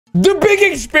The big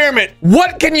experiment.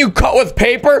 What can you cut with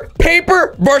paper?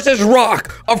 Paper versus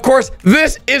rock. Of course,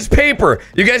 this is paper.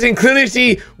 You guys can clearly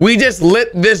see we just lit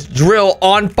this drill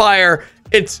on fire.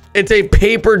 It's a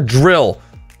paper drill.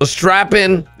 So strap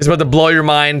in. It's about to blow your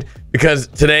mind because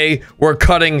today we're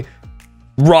cutting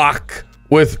rock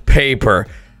with paper.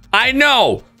 I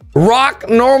know rock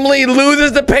normally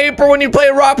loses the paper when you play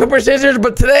rock, paper, scissors,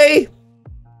 but today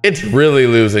it's really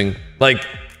losing. Like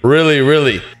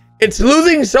really. It's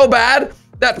losing so bad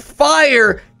that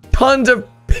fire tons of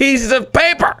pieces of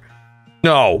paper.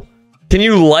 No. Can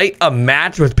you light a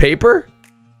match with paper?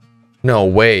 No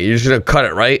way. You're just gonna cut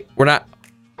it, right? We're not.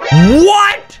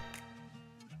 What?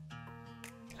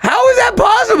 How is that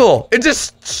possible? It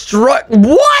just struck.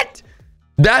 What?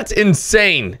 That's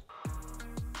insane.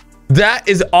 That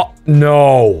is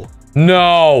no.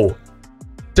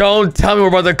 Don't tell me we're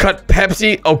about to cut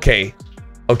Pepsi. Okay,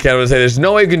 I was gonna say there's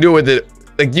no way you can do it with it.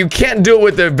 Like you can't do it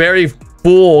with a very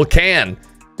full can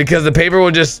because the paper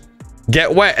will just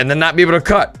get wet and then not be able to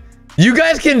cut. You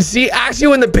guys can see actually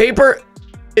when the paper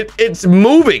it's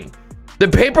moving. The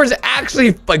paper's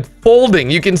actually like folding.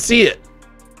 You can see it.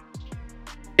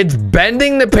 It's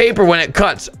bending the paper when it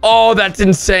cuts. Oh, that's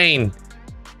insane.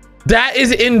 That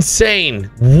is insane.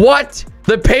 What?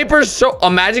 The paper's so...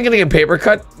 Imagine getting a paper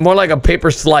cut. More like a paper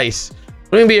slice.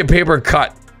 It wouldn't be a paper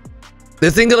cut.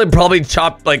 This thing could probably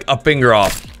chop like a finger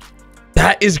off.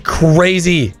 That is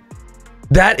crazy.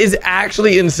 That is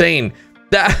actually insane.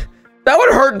 That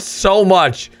would hurt so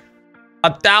much.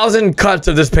 1,000 cuts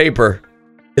of this paper.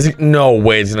 No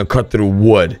way it's gonna cut through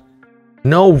wood.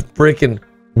 No freaking...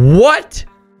 What?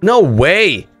 No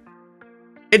way.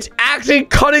 It's actually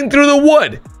cutting through the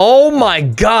wood. Oh my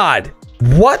god.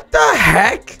 What the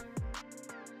heck?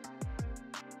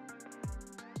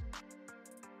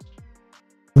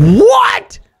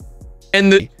 What?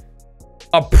 And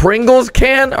a Pringles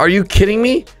can? Are you kidding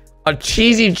me? A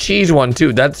cheesy cheese one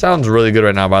too. That sounds really good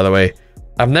right now, by the way.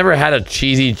 I've never had a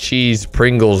cheesy cheese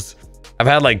Pringles. I've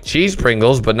had like cheese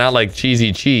Pringles, but not like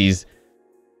cheesy cheese.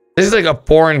 This is like a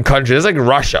foreign country. This is like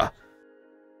Russia.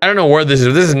 I don't know where this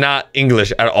is. This is not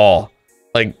English at all.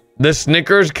 Like this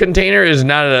Snickers container is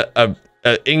not a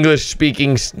English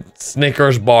speaking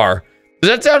Snickers bar.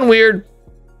 Does that sound weird?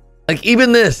 Like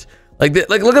even this, like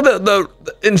look at the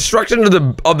instructions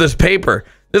of this paper.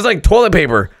 There's like toilet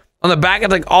paper on the back.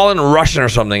 It's like all in Russian or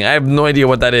something. I have no idea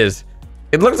what that is.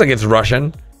 It looks like it's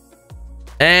Russian.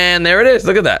 And there it is.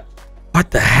 Look at that. What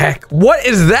the heck? What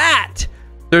is that?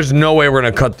 There's no way we're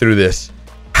gonna cut through this.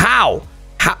 How?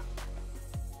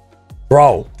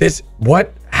 Bro,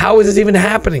 what? How is this even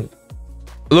happening?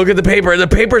 Look at the paper. The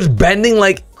paper's bending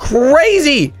like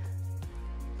crazy.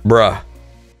 Bruh.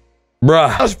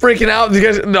 I was freaking out. You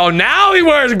guys, no, now he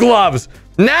wears gloves.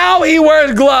 Now he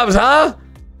wears gloves, huh?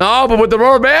 No, but with the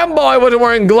rubber band boy wasn't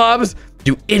wearing gloves.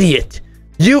 You idiot.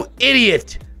 You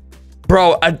idiot.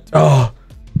 Bro,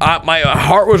 my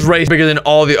heart was racing bigger than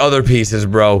all the other pieces,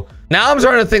 bro. Now I'm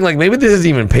starting to think like maybe this isn't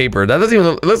even paper. That doesn't even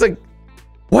look, it looks like,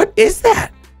 what is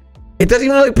that? It doesn't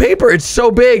even look like paper. It's so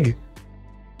big.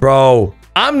 Bro,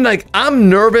 I'm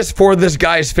nervous for this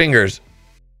guy's fingers.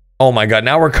 Oh my God,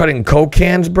 now we're cutting Coke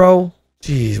cans, bro.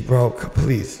 Jeez, bro,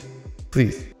 please.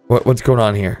 What's going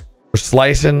on here? We're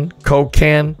slicing Coke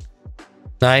can.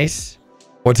 Nice.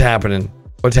 What's happening?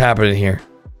 What's happening here?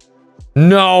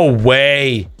 No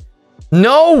way.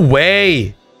 No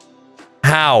way.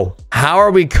 How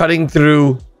are we cutting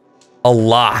through a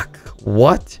lock?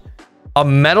 What? A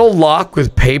metal lock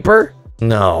with paper?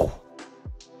 No.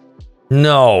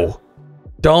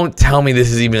 Don't tell me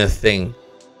this is even a thing.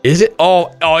 Is it? Oh,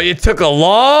 it took a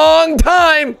long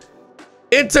time.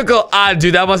 It took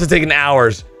dude, that must have taken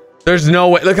hours. There's no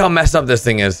way. Look how messed up this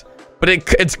thing is. But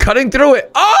it's cutting through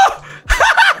it. Oh!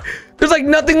 There's like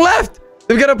nothing left.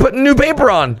 They've got to put new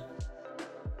paper on.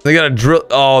 They got to drill.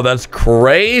 Oh, that's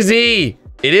crazy.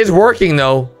 It is working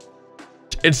though.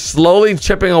 It's slowly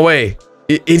chipping away.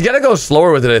 He's got to go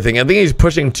slower with it, I think. I think he's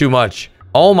pushing too much.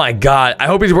 Oh my God. I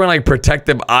hope he's wearing like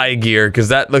protective eye gear because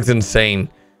that looks insane.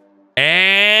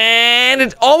 And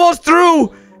it's almost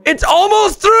through. It's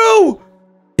almost through.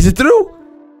 Is it through?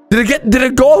 Did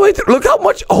it go all the way through? Look how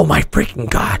much. Oh my freaking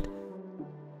God.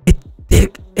 It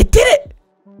did it.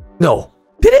 No.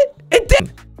 Did it? It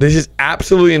did. This is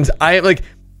absolutely insane.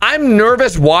 I'm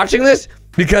nervous watching this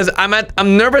because I'm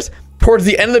nervous towards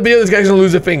the end of the video. This guy's gonna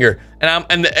lose a finger,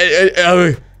 and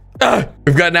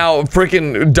we've got now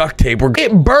freaking duct tape.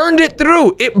 It burned it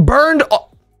through. It burned.